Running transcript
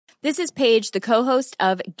This is Paige, the co-host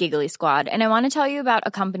of Giggly Squad, and I want to tell you about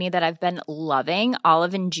a company that I've been loving,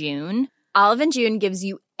 Olive & June. Olive & June gives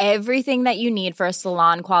you everything that you need for a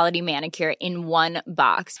salon-quality manicure in one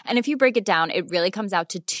box. And if you break it down, it really comes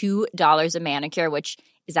out to $2 a manicure, which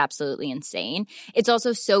is absolutely insane. It's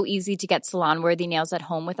also so easy to get salon-worthy nails at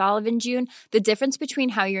home with Olive & June. The difference between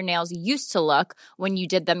how your nails used to look when you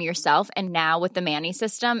did them yourself and now with the Mani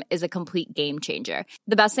system is a complete game changer.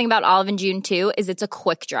 The best thing about Olive & June, too, is it's a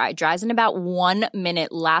quick dry. Dries in about 1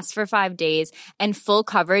 minute, lasts for 5 days, and full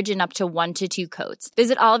coverage in up to 1 to 2 coats.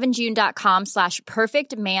 Visit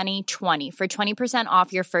oliveandjune.com/perfectmani20 for 20%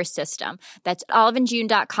 off your first system. That's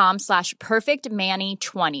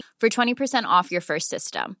oliveandjune.com/perfectmani20 for 20% off your first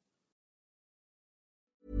system.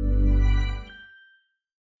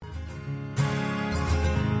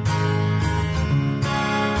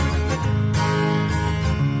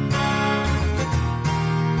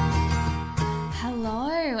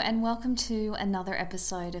 Hello and welcome to another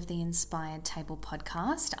episode of the Inspired Table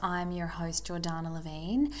podcast. I'm your host Jordana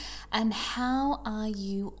Levine, and how are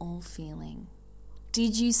you all feeling?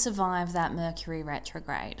 Did you survive that Mercury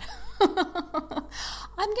retrograde?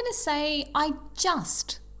 I'm going to say I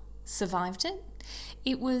just survived it.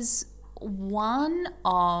 It was one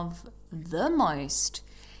of the most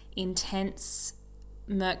intense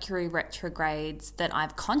Mercury retrogrades that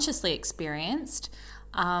I've consciously experienced.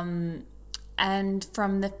 And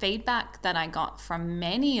from the feedback that I got from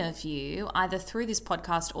many of you, either through this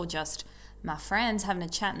podcast or just my friends having a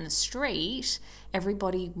chat in the street,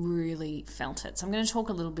 everybody really felt it. So I'm going to talk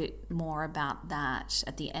a little bit more about that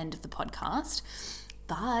at the end of the podcast.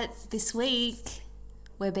 But this week,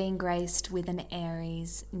 we're being graced with an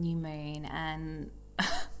Aries new moon, and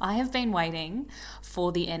I have been waiting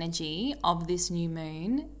for the energy of this new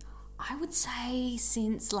moon, I would say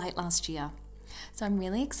since late last year. So I'm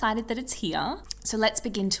really excited that it's here. So let's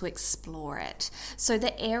begin to explore it. So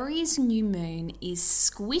the Aries new moon is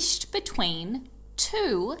squished between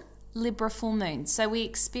two Libra full moons. So we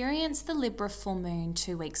experienced the Libra full moon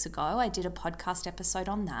 2 weeks ago. I did a podcast episode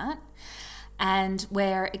on that. And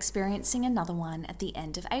we're experiencing another one at the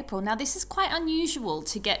end of April. Now, this is quite unusual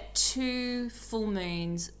to get 2 full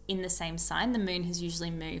moons in the same sign. The moon has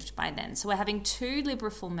usually moved by then. So we're having 2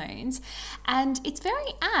 Libra full moons. And it's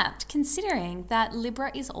very apt considering that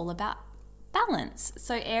Libra is all about balance.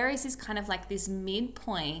 So Aries is kind of like this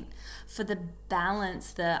midpoint for the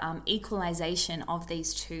balance, the equalization of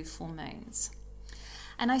these 2 full moons.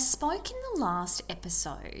 And I spoke in the last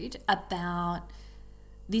episode about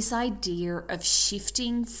this idea of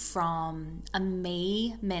shifting from a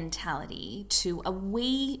me mentality to a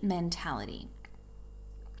we mentality.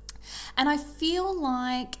 And I feel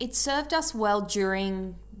like it served us well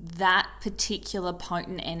during that particular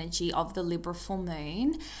potent energy of the Libra full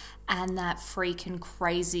moon and that freaking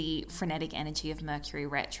crazy frenetic energy of Mercury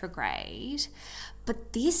retrograde.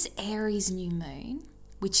 But this Aries new moon,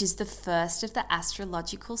 which is the first of the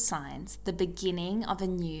astrological signs, the beginning of a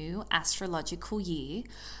new astrological year,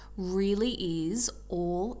 really is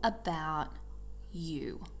all about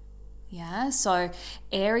you. Yeah, so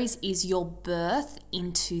Aries is your birth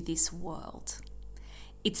into this world.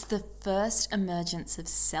 It's the first emergence of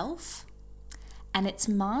self, and its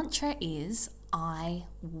mantra is, I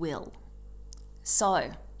will.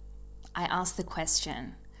 So I ask the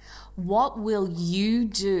question, what will you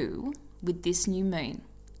do with this new moon?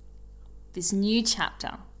 This new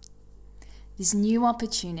chapter, this new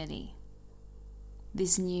opportunity,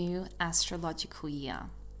 this new astrological year.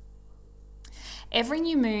 Every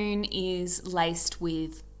new moon is laced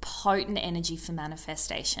with potent energy for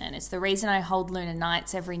manifestation. It's the reason I hold lunar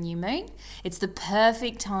nights every new moon. It's the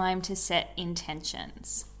perfect time to set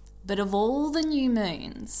intentions. But of all the new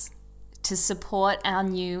moons to support our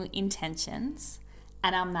new intentions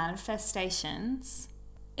and our manifestations,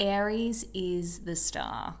 Aries is the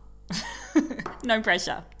star. No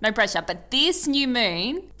pressure. But this new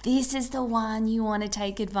moon, this is the one you want to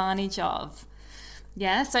take advantage of.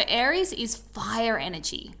 Yeah, so Aries is fire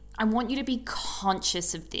energy. I want you to be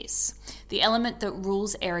conscious of this. The element that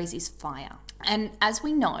rules Aries is fire. And as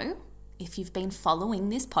we know, if you've been following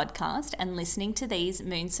this podcast and listening to these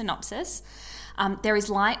moon synopsis, there is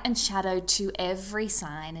light and shadow to every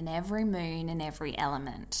sign and every moon and every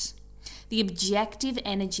element. The objective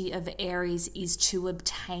energy of Aries is to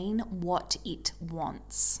obtain what it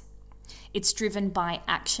wants. It's driven by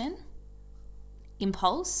action,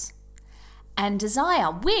 impulse, and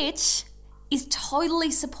desire, which is totally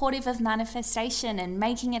supportive of manifestation and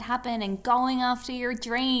making it happen and going after your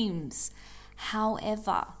dreams.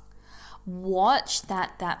 However, watch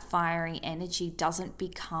that fiery energy doesn't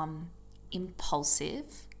become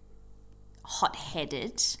impulsive,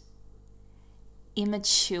 hot-headed,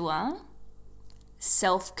 immature,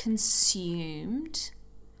 self-consumed,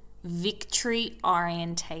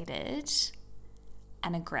 victory-orientated,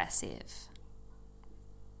 and aggressive.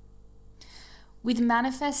 With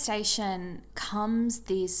manifestation comes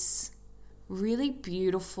this really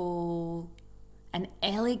beautiful and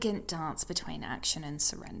elegant dance between action and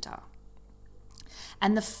surrender.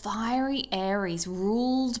 And the fiery Aries,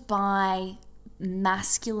 ruled by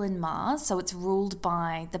masculine Mars, so it's ruled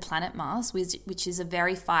by the planet Mars, which is a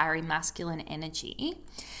very fiery masculine energy,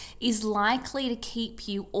 is likely to keep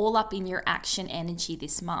you all up in your action energy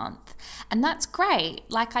this month. And that's great.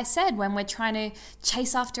 Like I said, when we're trying to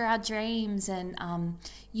chase after our dreams and,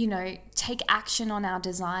 take action on our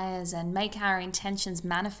desires and make our intentions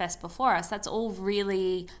manifest before us, that's all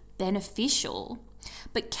really beneficial.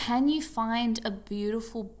 But can you find a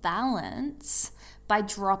beautiful balance by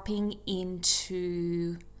dropping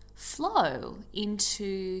into flow,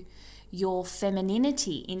 into your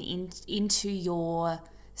femininity, into your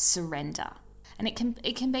surrender? And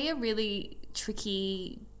it can be a really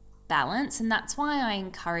tricky balance, and that's why I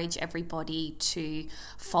encourage everybody to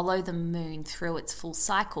follow the moon through its full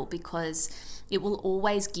cycle, because it will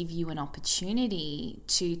always give you an opportunity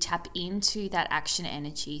to tap into that action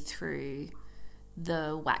energy through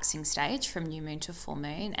the waxing stage from new moon to full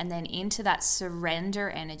moon, and then into that surrender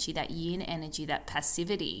energy, that yin energy, that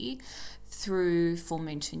passivity through full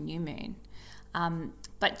moon to new moon.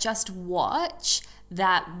 But just watch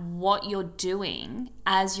that what you're doing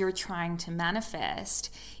as you're trying to manifest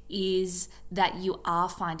is that you are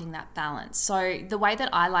finding that balance. So the way that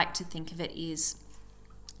I like to think of it is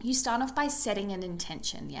you start off by setting an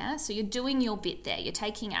intention, yeah? So you're doing your bit there, you're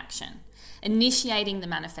taking action, initiating the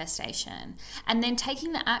manifestation, and then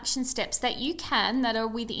taking the action steps that you can, that are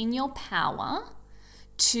within your power,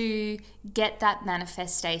 to get that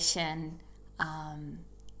manifestation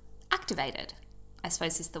activated, I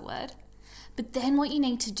suppose is the word. But then what you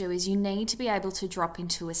need to do is you need to be able to drop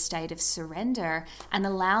into a state of surrender and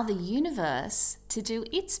allow the universe to do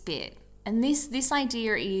its bit. And this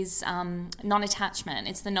idea is non-attachment.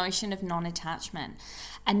 It's the notion of non-attachment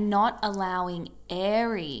and not allowing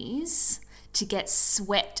Aries to get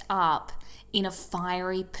swept up in a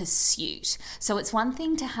fiery pursuit. So it's one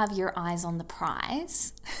thing to have your eyes on the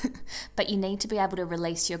prize, but you need to be able to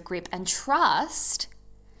release your grip and trust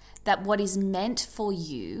that what is meant for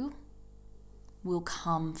you will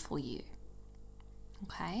come for you.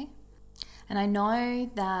 Okay? And I know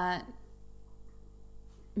that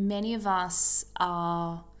many of us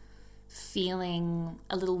are feeling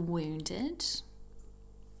a little wounded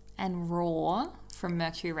and raw from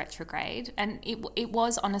Mercury retrograde. And it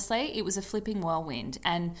was a flipping whirlwind.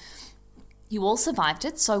 And you all survived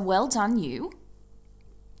it, so well done you.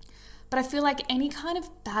 But I feel like any kind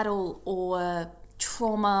of battle or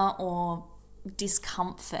trauma or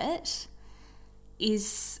discomfort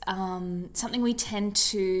is something we tend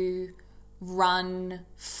to run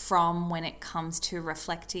from when it comes to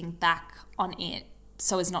reflecting back on it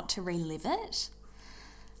so as not to relive it.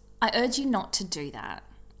 I urge you not to do that.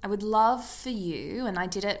 I would love for you, and I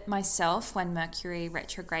did it myself when Mercury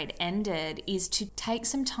retrograde ended, is to take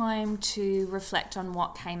some time to reflect on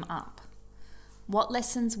what came up. What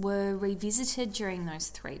lessons were revisited during those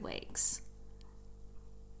 3 weeks?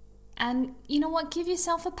 And you know what? Give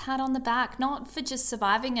yourself a pat on the back, not for just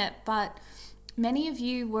surviving it, but many of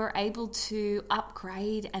you were able to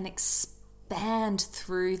upgrade and expand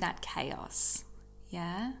through that chaos.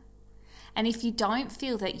 Yeah? And if you don't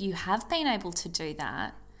feel that you have been able to do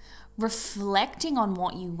that, reflecting on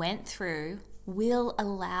what you went through will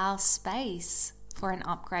allow space for an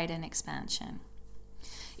upgrade and expansion.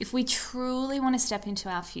 If we truly want to step into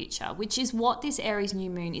our future, which is what this Aries new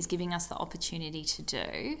moon is giving us the opportunity to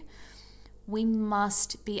do, we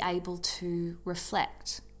must be able to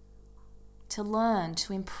reflect, to learn,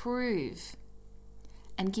 to improve,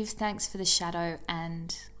 and give thanks for the shadow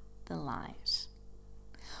and the light.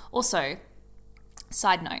 Also,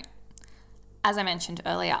 side note, as I mentioned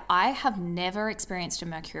earlier, I have never experienced a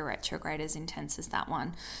Mercury retrograde as intense as that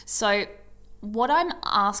one. So what I'm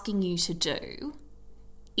asking you to do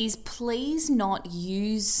is please not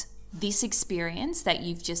use this experience that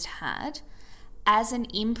you've just had as an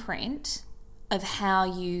imprint of how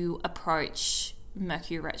you approach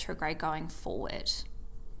Mercury retrograde going forward.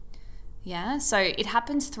 Yeah, so it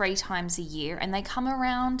happens 3 times a year and they come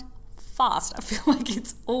around fast. I feel like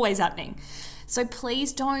it's always happening. So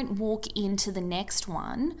please don't walk into the next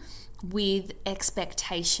one with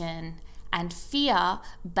expectation and fear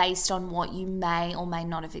based on what you may or may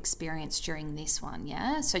not have experienced during this one,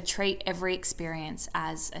 yeah? So treat every experience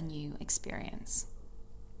as a new experience.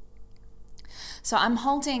 So I'm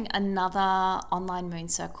holding another online moon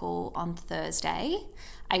circle on Thursday,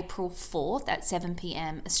 April 4th at 7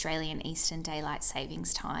 p.m. Australian Eastern Daylight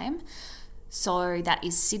Savings Time. So that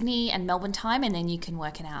is Sydney and Melbourne time, and then you can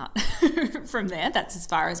work it out from there. That's as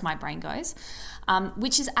far as my brain goes,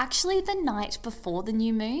 which is actually the night before the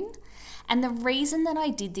new moon. And the reason that I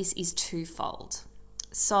did this is twofold.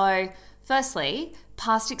 So firstly,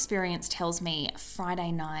 past experience tells me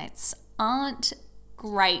Friday nights aren't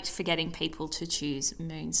great for getting people to choose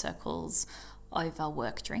moon circles over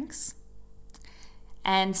work drinks.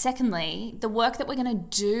 And secondly, the work that we're going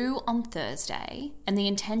to do on Thursday and the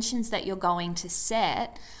intentions that you're going to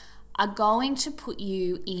set are going to put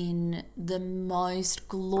you in the most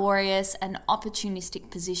glorious and opportunistic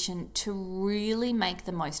position to really make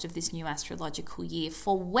the most of this new astrological year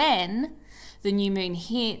for when the new moon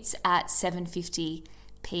hits at 7:50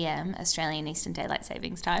 p.m. Australian Eastern Daylight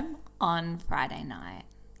Savings Time on Friday night.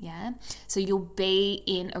 Yeah, so you'll be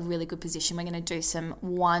in a really good position. We're going to do some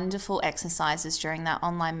wonderful exercises during that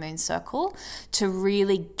online moon circle to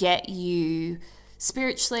really get you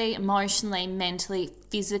spiritually, emotionally, mentally,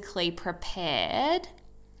 physically prepared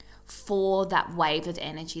for that wave of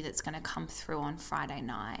energy that's going to come through on Friday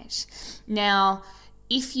night. Now,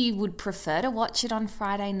 if you would prefer to watch it on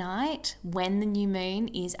Friday night when the new moon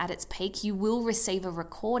is at its peak, you will receive a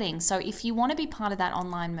recording. So if you want to be part of that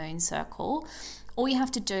online moon circle, all you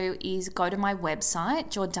have to do is go to my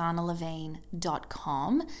website,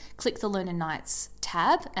 jordanalevine.com, click the Lunar Nights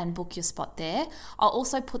tab and book your spot there. I'll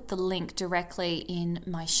also put the link directly in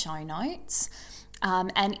my show notes.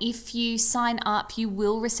 And if you sign up, you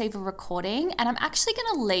will receive a recording, and I'm actually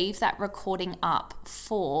going to leave that recording up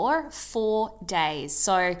for 4 days.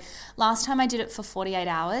 So last time I did it for 48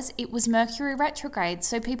 hours, it was Mercury retrograde.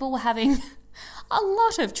 So people were having a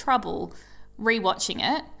lot of trouble rewatching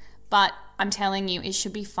it, but I'm telling you, it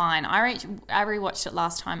should be fine. I rewatched it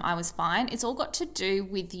last time. I was fine. It's all got to do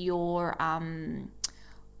with your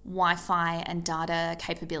Wi-Fi and data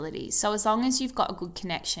capabilities. So as long as you've got a good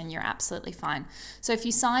connection, you're absolutely fine. So if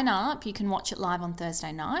you sign up, you can watch it live on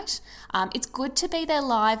Thursday night. It's good to be there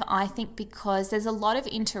live, I think, because there's a lot of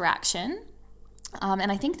interaction.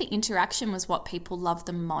 And I think the interaction was what people loved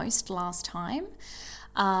the most last time.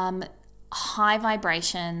 High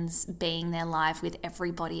vibrations, being there live with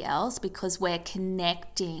everybody else, because we're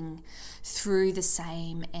connecting through the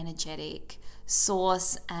same energetic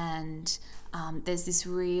source, and there's this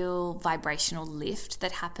real vibrational lift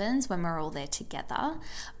that happens when we're all there together.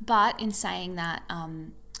 But in saying that,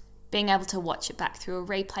 being able to watch it back through a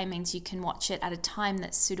replay means you can watch it at a time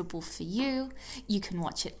that's suitable for you. You can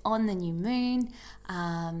watch it on the new moon,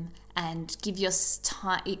 and give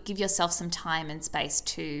yourself some time and space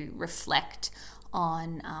to reflect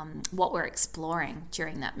on what we're exploring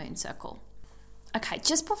during that moon circle. Okay,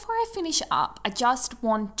 just before I finish up, I just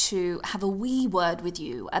want to have a wee word with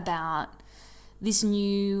you about this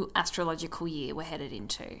new astrological year we're headed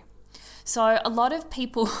into. So a lot of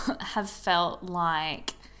people have felt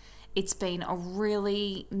like it's been a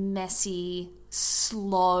really messy,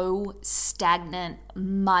 slow, stagnant,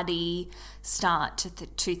 muddy start to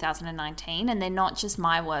 2019. And they're not just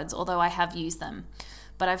my words, although I have used them.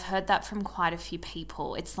 But I've heard that from quite a few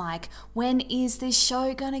people. It's like, when is this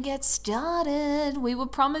show going to get started? We were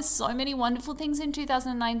promised so many wonderful things in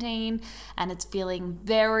 2019, and it's feeling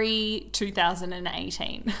very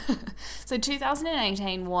 2018. So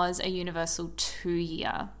 2018 was a universal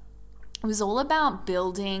 2-year. It was all about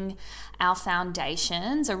building our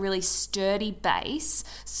foundations, a really sturdy base,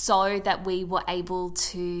 so that we were able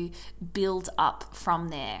to build up from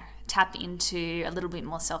there, tap into a little bit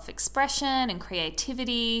more self-expression and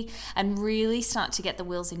creativity, and really start to get the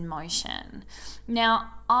wheels in motion.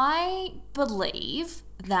 Now, I believe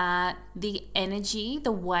that the energy,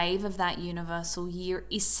 the wave of that universal year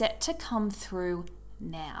is set to come through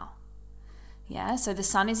now. Yeah, so the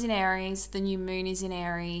sun is in Aries, the new moon is in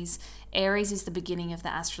Aries. Aries is the beginning of the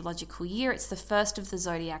astrological year. It's the first of the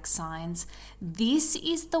zodiac signs. This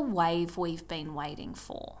is the wave we've been waiting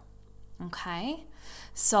for. Okay?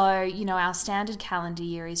 So, our standard calendar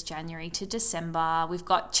year is January to December. We've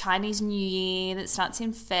got Chinese New Year that starts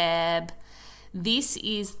in Feb. This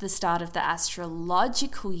is the start of the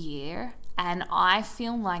astrological year, and I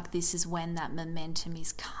feel like this is when that momentum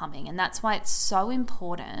is coming. And that's why it's so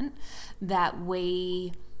important that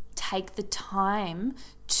we take the time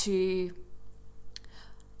to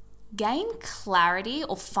gain clarity,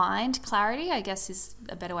 or find clarity, I guess is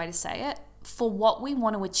a better way to say it, for what we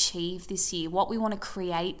want to achieve this year, what we want to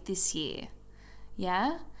create this year.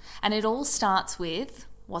 Yeah? And it all starts with,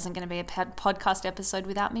 wasn't going to be a podcast episode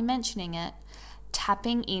without me mentioning it,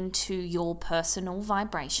 tapping into your personal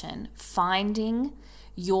vibration, finding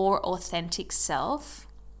your authentic self,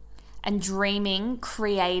 and dreaming,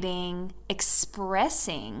 creating,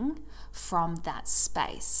 expressing from that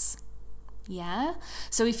space. Yeah?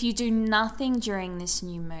 So if you do nothing during this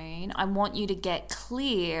new moon, I want you to get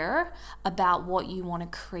clear about what you want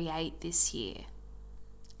to create this year.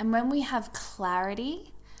 And when we have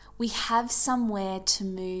clarity, we have somewhere to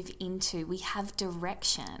move into. We have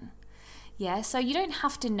direction. Yeah? So you don't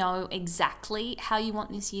have to know exactly how you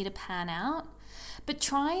want this year to pan out, but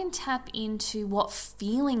try and tap into what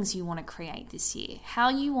feelings you want to create this year, how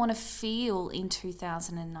you want to feel in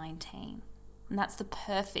 2019. And that's the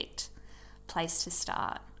perfect place to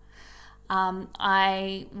start.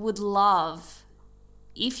 I would love,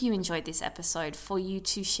 if you enjoyed this episode, for you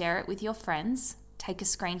to share it with your friends. Take a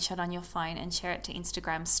screenshot on your phone and share it to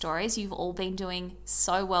Instagram stories. You've all been doing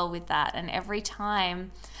so well with that. And every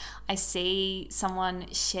time I see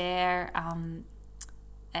someone share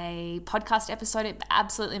a podcast episode, it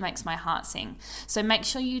absolutely makes my heart sing. So make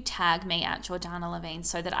sure you tag me at Jordana Levine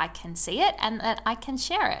so that I can see it and that I can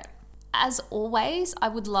share it. As always, I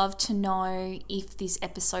would love to know if this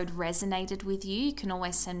episode resonated with you. You can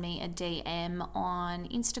always send me a DM on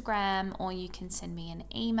Instagram, or you can send me an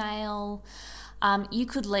email. You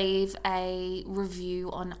could leave a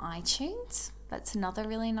review on iTunes. That's another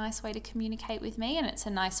really nice way to communicate with me, and it's a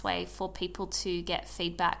nice way for people to get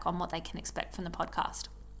feedback on what they can expect from the podcast.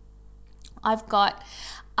 I've got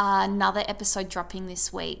another episode dropping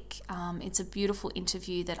this week. It's a beautiful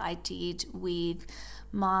interview that I did with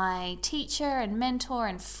my teacher and mentor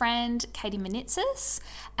and friend, Katie Manitsis,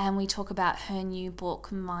 and we talk about her new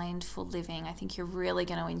book, Mindful Living. I think you're really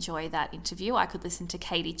going to enjoy that interview. I could listen to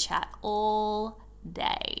Katie chat all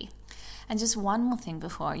day. And just one more thing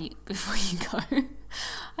before you go.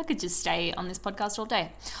 I could just stay on this podcast all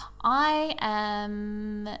day. I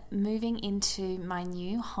am moving into my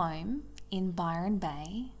new home in Byron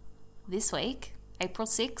Bay this week, April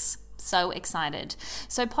 6th. So excited.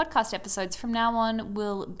 So podcast episodes from now on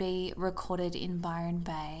will be recorded in Byron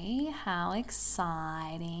Bay. How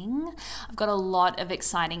exciting. I've got a lot of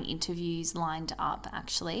exciting interviews lined up,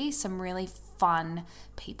 actually. Some really fun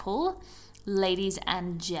people, ladies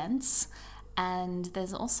and gents. And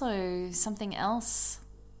there's also something else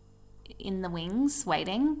in the wings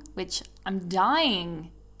waiting, which I'm dying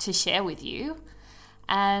to share with you.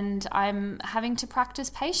 And I'm having to practice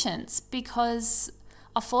patience because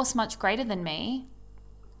a force much greater than me,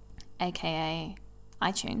 aka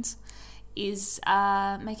iTunes, is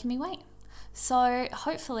making me wait. So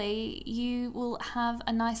hopefully you will have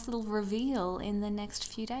a nice little reveal in the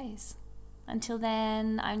next few days. Until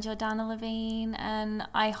then, I'm Jordana Levine, and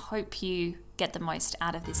I hope you get the most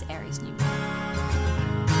out of this Aries new moon.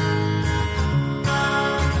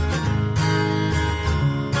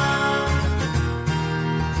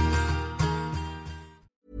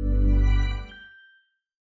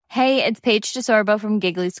 Hey, it's Paige DeSorbo from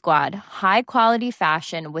Giggly Squad. High quality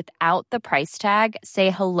fashion without the price tag. Say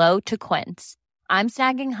hello to Quince. I'm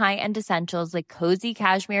snagging high-end essentials like cozy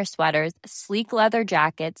cashmere sweaters, sleek leather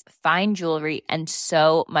jackets, fine jewelry, and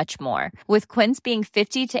so much more. With Quince being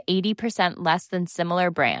 50 to 80% less than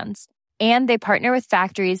similar brands. And they partner with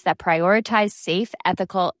factories that prioritize safe,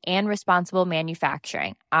 ethical, and responsible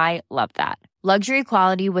manufacturing. I love that. Luxury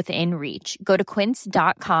quality within reach. Go to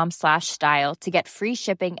quince.com/style to get free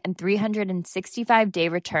shipping and 365-day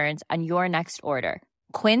returns on your next order.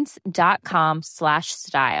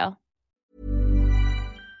 Quince.com/style.